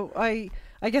 So I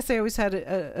guess I always had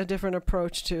a different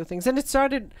approach to things, and it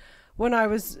started when I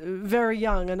was very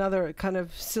young. Another kind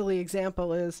of silly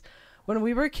example is when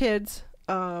we were kids,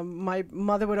 my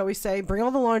mother would always say, bring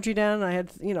all the laundry down. I had,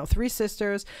 3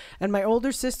 sisters, and my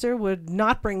older sister would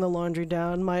not bring the laundry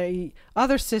down. My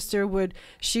other sister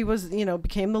she was,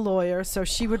 became the lawyer, so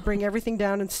she would bring everything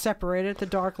down and separate it, the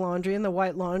dark laundry and the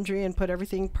white laundry, and put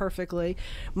everything perfectly.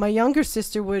 My younger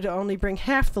sister would only bring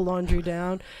half the laundry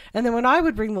down, and then when I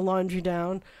would bring the laundry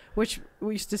down, which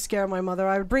we used to scare my mother,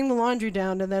 I would bring the laundry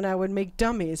down and then I would make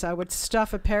dummies. I would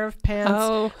stuff a pair of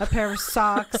pants, a pair of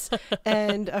socks,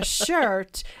 and a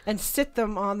shirt and sit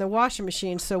them on the washing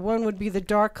machine. So one would be the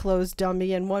dark clothes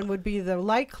dummy and one would be the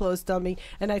light clothes dummy.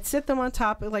 And I'd sit them on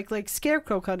top, like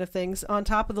scarecrow kind of things, on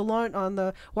top of the on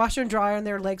the washer and dryer, and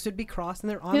their legs would be crossed and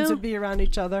their arms would be around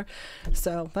each other.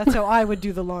 So that's how I would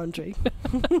do the laundry.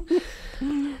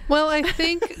 Well, I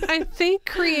think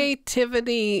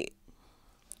creativity,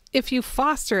 if you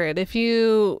foster it, if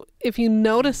you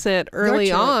notice it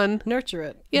early on, nurture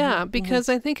it. Yeah, because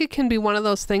I think it can be one of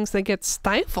those things that gets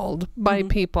stifled by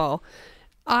people.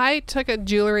 I took a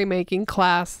jewelry making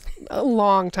class a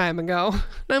long time ago. And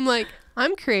I'm like,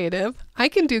 I'm creative. I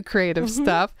can do creative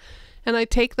stuff. And I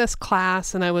take this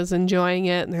class and I was enjoying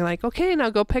it. And they're like, okay, now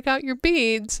go pick out your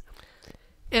beads.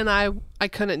 And I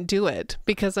couldn't do it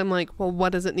because I'm like, well,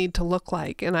 what does it need to look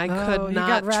like? And I could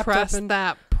not trust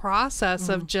that process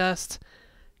of just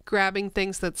grabbing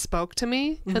things that spoke to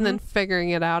me and then figuring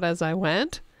it out as I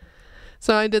went.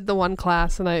 So I did the one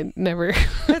class and I never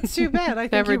That's too bad. I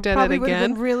think never you did probably it would have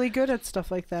again. been really good at stuff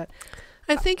like that.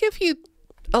 I think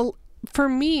for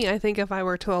me, I think if I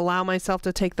were to allow myself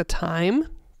to take the time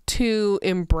to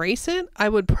embrace it, I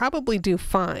would probably do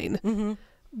fine.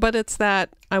 But it's that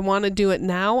I want to do it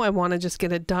now. I want to just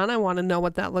get it done. I want to know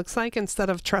what that looks like instead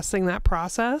of trusting that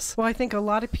process. Well, I think a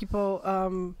lot of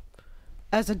people,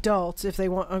 as adults, if they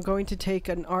are going to take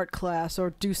an art class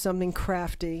or do something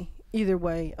crafty, either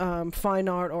way, fine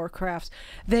art or crafts,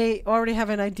 they already have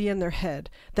an idea in their head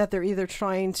that they're either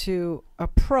trying to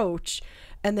approach,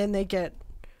 and then they get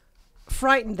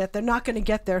frightened that they're not going to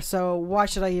get there, so why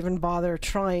should I even bother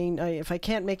trying? If I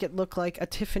can't make it look like a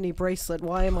Tiffany bracelet,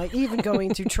 why am I even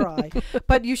going to try?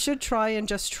 But you should try and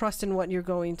just trust in what you're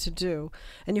going to do,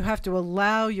 and you have to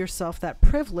allow yourself that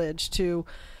privilege to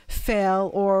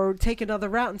fail or take another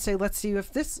route and say, let's see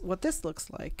what this looks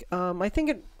like. I think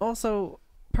it also,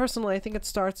 personally, I think it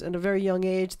starts at a very young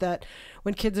age, that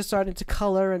when kids are starting to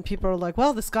color and people are like,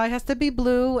 well, the sky has to be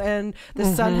blue and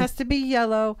the sun has to be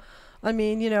yellow. I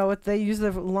mean, they use the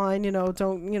line,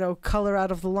 don't, color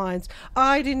out of the lines.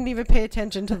 I didn't even pay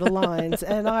attention to the lines.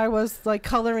 And I was like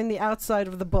coloring the outside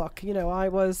of the book. I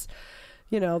was,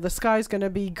 the sky's going to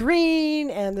be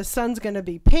green and the sun's going to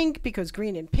be pink because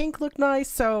green and pink look nice.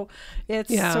 So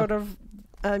it's sort of,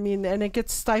 and it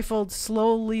gets stifled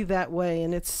slowly that way.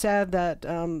 And it's sad that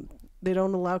they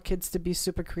don't allow kids to be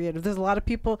super creative. There's a lot of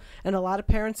people and a lot of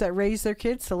parents that raise their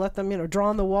kids to let them, draw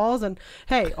on the walls, and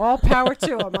hey, all power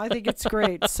to them. I think it's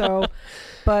great. So,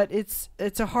 but it's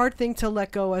a hard thing to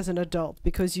let go as an adult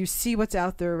because you see what's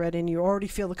out there already and you already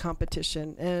feel the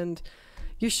competition, and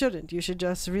you shouldn't. You should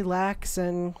just relax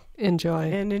and enjoy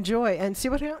and see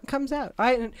what comes out.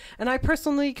 I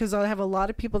personally, because I have a lot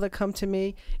of people that come to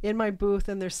me in my booth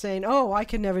and they're saying, oh, I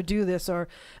can never do this,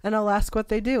 and I'll ask what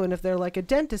they do. And if they're like a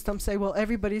dentist, I'm saying, well,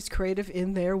 everybody's creative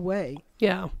in their way.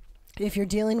 Yeah. If you're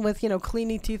dealing with,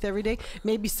 cleaning teeth every day,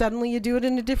 maybe suddenly you do it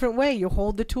in a different way. You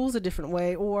hold the tools a different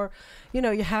way, or,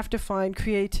 you have to find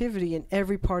creativity in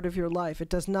every part of your life. It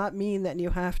does not mean that you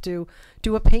have to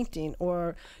do a painting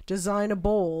or design a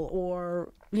bowl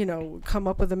or, come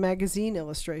up with a magazine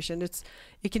illustration.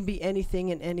 It can be anything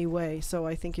in any way. So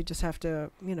I think you just have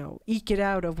to, eke it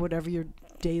out of whatever your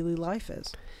daily life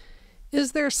is.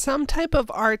 Is there some type of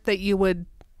art that you would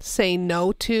say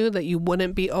no to, that you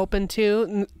wouldn't be open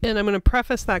to? And I'm going to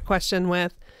preface that question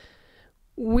with,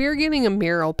 we're getting a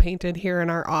mural painted here in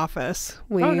our office.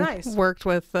 We worked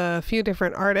with a few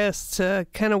different artists to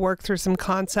kind of work through some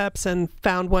concepts and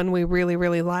found one we really,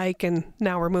 really like, and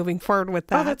now we're moving forward with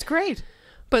that. Oh, that's great.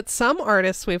 But some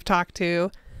artists we've talked to,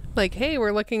 like, hey,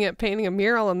 we're looking at painting a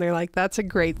mural, and they're like, that's a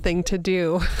great thing to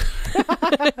do.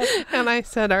 And I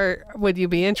said, would you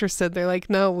be interested? They're like,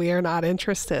 no, we are not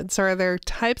interested. So are there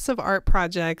types of art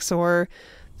projects or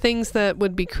things that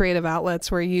would be creative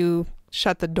outlets where you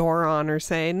shut the door on or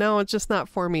say, no, it's just not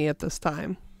for me at this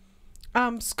time?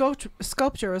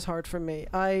 Sculpture is hard for me.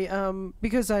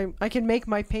 Because I can make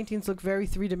my paintings look very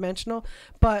three-dimensional,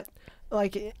 but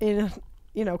like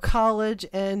college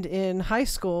and in high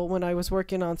school, when I was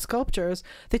working on sculptures,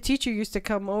 the teacher used to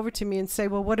come over to me and say,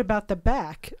 well, what about the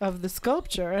back of the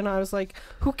sculpture? And I was like,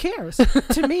 who cares?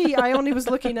 To me, I only was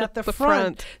looking at the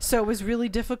front. So it was really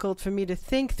difficult for me to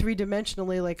think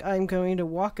three-dimensionally, like I'm going to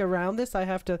walk around this. I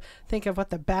have to think of what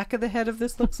the back of the head of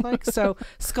this looks like. So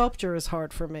sculpture is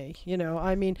hard for me.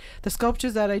 I mean, the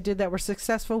sculptures that I did that were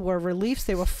successful were reliefs.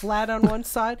 They were flat on one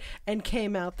side and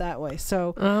came out that way.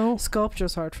 So sculpture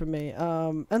is hard for me.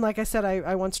 And like I said,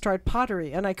 I once tried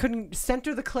pottery, and I couldn't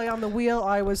center the clay on the wheel.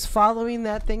 I was following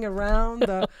that thing around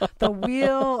the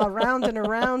wheel, around and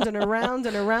around and around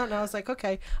and around. And I was like,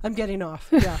 okay, I'm getting off.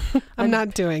 Yeah, I'm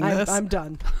not doing this. I'm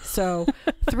done. So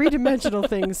three-dimensional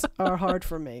things are hard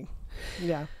for me.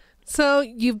 Yeah. So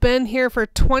you've been here for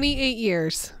 28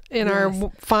 years in our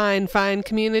fine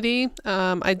community.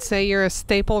 I'd say you're a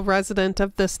staple resident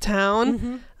of this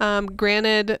town.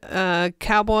 Granted,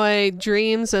 cowboy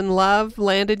dreams and love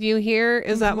landed you here.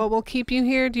 Is that what will keep you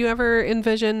here? Do you ever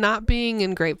envision not being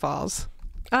in Great Falls?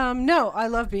 No, I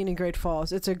love being in Great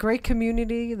Falls. It's a great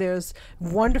community. There's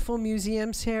wonderful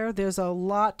museums here. There's a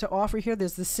lot to offer here.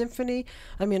 There's the symphony.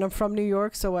 I mean, I'm from New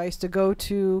York, so I used to go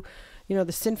to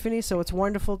the symphony, so it's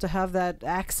wonderful to have that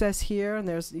access here. And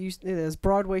there's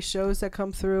Broadway shows that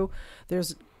come through.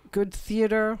 There's good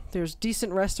theater. There's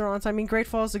decent restaurants. I mean, Great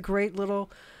Falls is a great little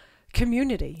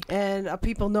community, and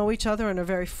people know each other and are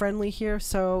very friendly here.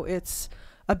 So it's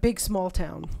a big, small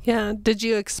town. Yeah. Did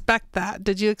you expect that?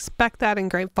 Did you expect that in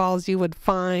Great Falls you would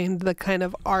find the kind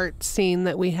of art scene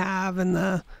that we have in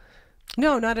the...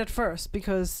 No, not at first,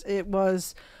 because it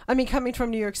was, coming from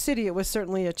New York City, it was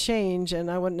certainly a change,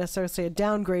 and I wouldn't necessarily say a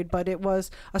downgrade, but it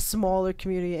was a smaller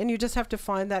community, and you just have to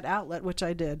find that outlet, which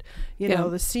I did.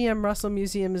 The C.M. Russell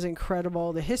Museum is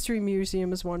incredible. The History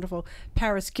Museum is wonderful.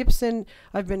 Paris Gibson,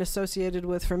 I've been associated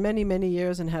with for many, many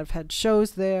years and have had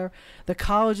shows there. The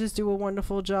colleges do a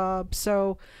wonderful job.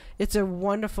 So it's a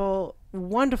wonderful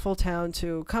town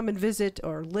to come and visit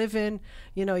or live in.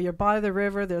 You're by the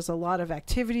river. There's a lot of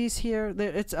activities here.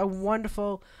 It's a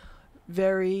wonderful,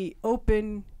 very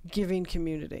open, giving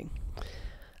community.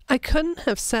 I couldn't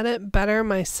have said it better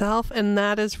myself, and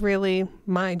that is really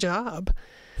my job.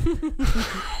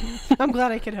 I'm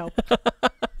glad I could help.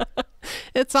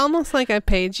 It's almost like I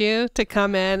paid you to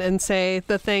come in and say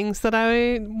the things that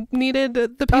I needed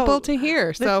the people to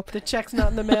hear. So the check's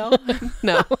not in the mail?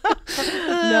 No.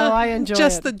 No, I enjoy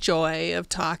just the joy of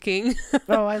talking.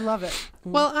 Oh, I love it.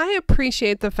 Well, I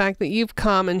appreciate the fact that you've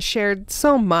come and shared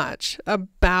so much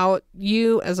about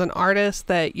you as an artist,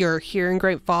 that you're here in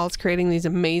Great Falls creating these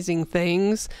amazing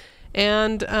things,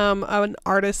 and an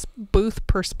artist booth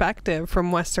perspective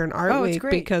from Western Art Week,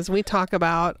 because we talk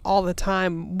about all the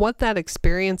time what that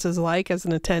experience is like as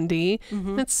an attendee.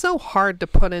 It's so hard to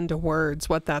put into words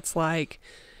what that's like.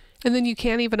 And then you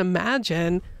can't even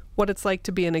imagine what it's like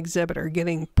to be an exhibitor,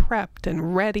 getting prepped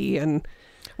and ready. And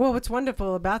well, what's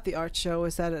wonderful about the art show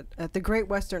is that at the Great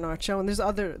Western Art Show, and there's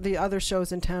the other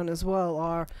shows in town as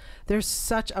well, there's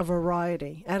such a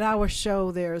variety. At our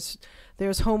show, there's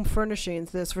home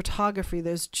furnishings, there's photography,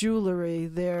 there's jewelry,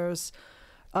 there's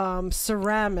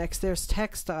ceramics, there's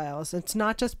textiles. It's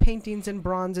not just paintings and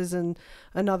bronzes and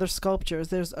other sculptures.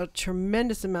 There's a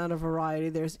tremendous amount of variety.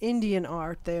 There's Indian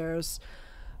art. There's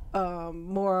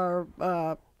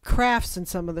more crafts in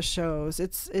some of the shows.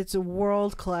 It's a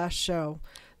world-class show.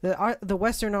 The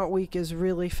Western Art Week is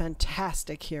really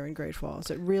fantastic here in Great Falls.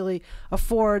 It really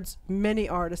affords many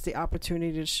artists the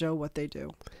opportunity to show what they do.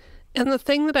 And the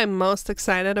thing that I'm most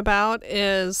excited about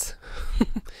is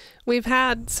we've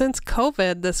had, since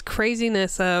COVID, this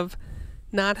craziness of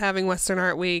not having Western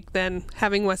Art Week, then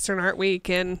having Western Art Week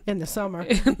in the summer.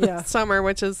 The summer,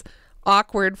 which is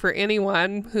awkward for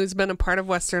anyone who's been a part of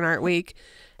Western Art Week.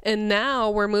 And now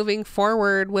we're moving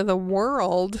forward with a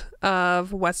world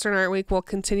of Western Art Week will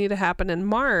continue to happen in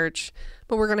March,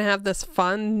 but we're going to have this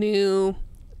fun new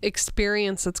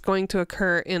experience that's going to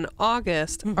occur in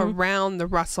August around the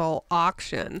Russell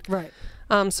auction. Right.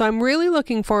 So I'm really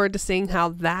looking forward to seeing how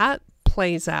that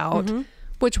plays out,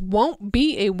 which won't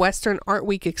be a Western Art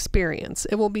Week experience.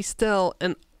 It will be still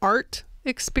an art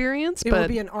experience. It will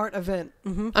be an art event.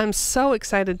 I'm so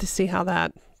excited to see how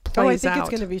that plays out. I think it's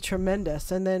going to be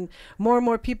tremendous. And then more and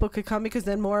more people could come, because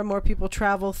then more and more people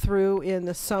travel through in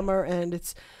the summer, and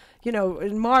it's,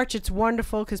 in March, it's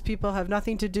wonderful because people have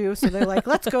nothing to do. So they're like,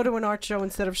 let's go to an art show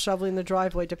instead of shoveling the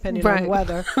driveway, depending on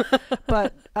weather.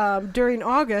 But during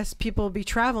August, people will be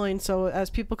traveling. So as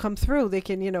people come through, they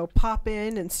can, pop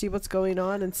in and see what's going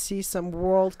on and see some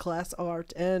world-class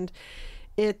art. And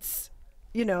it's,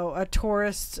 a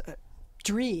tourist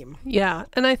dream. Yeah.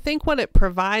 And I think what it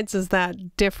provides is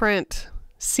that different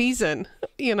season,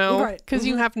 you know, Right. because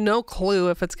you have no clue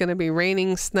if it's going to be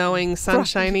raining, snowing,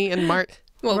 sunshiny in March.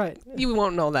 Well, Right. you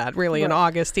won't know that really in Right.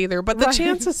 August either, but the Right.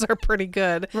 chances are pretty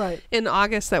good Right. in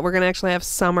August that we're going to actually have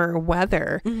summer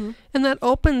weather. And that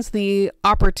opens the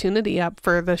opportunity up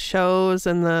for the shows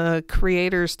and the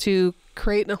creators to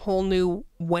create in a whole new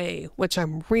way, which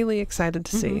I'm really excited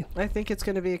to see. I think it's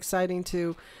going to be exciting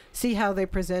to see how they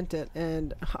present it.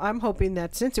 And I'm hoping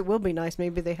that since it will be nice,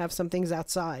 maybe they have some things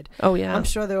outside. Oh, yeah. I'm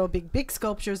sure there will be big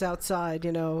sculptures outside,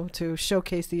 you know, to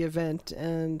showcase the event.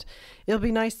 And it'll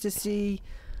be nice to see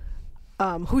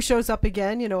who shows up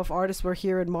again, you know, if artists were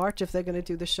here in March, if they're going to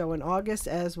do the show in August,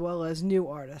 as well as new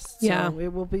artists. Yeah. So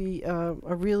it will be a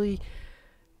really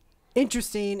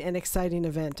interesting and exciting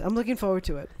event. I'm looking forward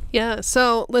to it. Yeah,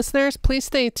 so listeners, please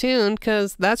stay tuned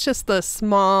because that's just the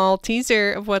small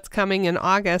teaser of what's coming in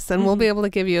August, and we'll be able to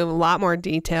give you a lot more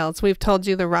details. We've told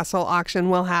you the Russell auction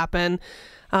will happen,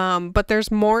 but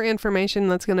there's more information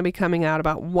that's going to be coming out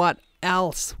about what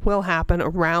else will happen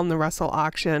around the Russell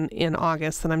auction in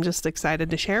August, and I'm just excited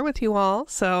to share with you all.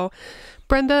 So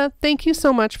Brenda, thank you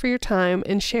so much for your time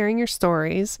and sharing your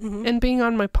stories and being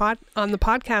on the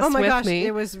podcast Oh my with gosh, me.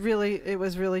 it was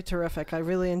really terrific. I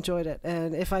really enjoyed it.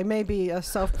 And if I may be a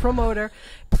self-promoter,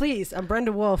 please, I'm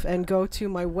Brenda Wolf, and go to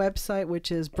my website,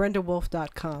 which is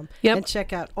brendawolf.com, and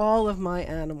check out all of my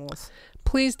animals.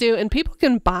 Please do. And people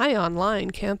can buy online,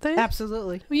 can't they?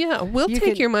 Absolutely. Yeah, we'll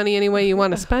take your money any way you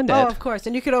want to spend it. Oh, of course.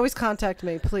 And you could always contact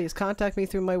me. Please contact me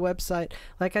through my website.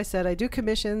 Like I said, I do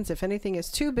commissions. If anything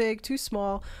is too big, too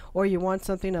small, or you want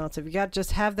something else. If you got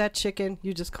just have that chicken,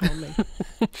 you just call me.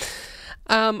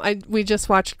 We just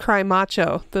watched Cry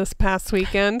Macho this past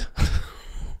weekend.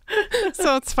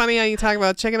 So it's funny how you talk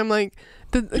about chicken. I'm like,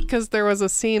 because there was a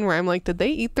scene where I'm like, did they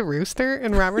eat the rooster?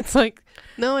 And Robert's like,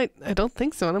 no, I don't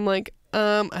think so. And I'm like,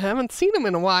 I haven't seen him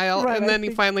in a while. Right, and then he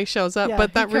finally shows up. Yeah,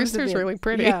 but that he comes rooster's to me. really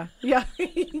pretty. Yeah.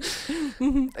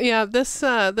 Yeah,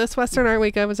 this Western Art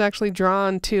Week, I was actually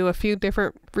drawn to a few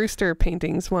different rooster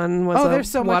paintings. One was they're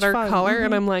so much fun. watercolor,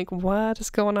 and I'm like, what is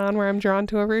going on where I'm drawn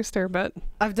to a rooster? But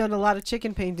I've done a lot of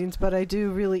chicken paintings, but I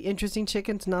do really interesting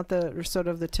chickens, not the sort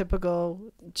of the typical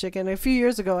chicken. A few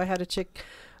years ago, I had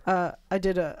I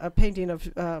did a painting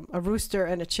of a rooster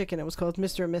and a chicken. It was called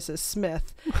Mr. and Mrs.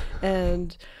 Smith.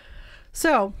 And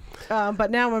so,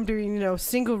 but now I'm doing, you know,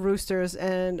 single roosters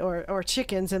or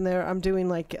chickens, and I'm doing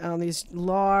like these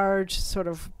large sort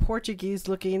of Portuguese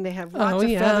looking. They have lots of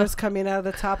feathers coming out of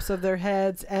the tops of their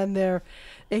heads, and they're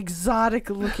exotic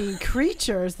looking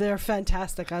creatures. They're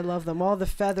fantastic. I love them. All the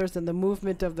feathers and the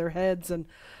movement of their heads, and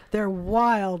they're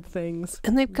wild things.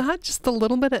 And they've got just a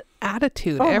little bit of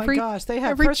attitude. Oh my gosh, they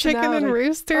have every chicken and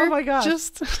rooster. Oh my gosh,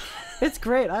 it's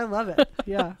great. I love it.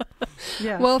 Yeah.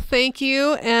 Well, thank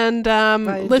you, and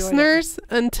listeners.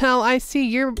 Until we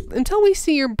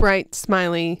see your bright,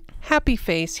 smiley, happy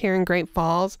face here in Great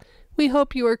Falls, we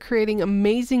hope you are creating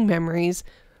amazing memories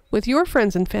with your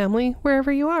friends and family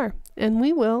wherever you are. And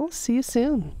we will see you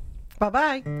soon.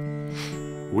 Bye-bye.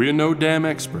 We're No Dam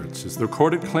Experts is the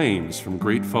recorded claims from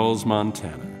Great Falls,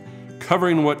 Montana,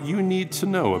 covering what you need to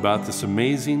know about this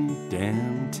amazing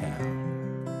damn town.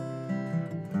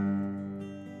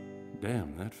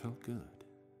 Damn, that felt good.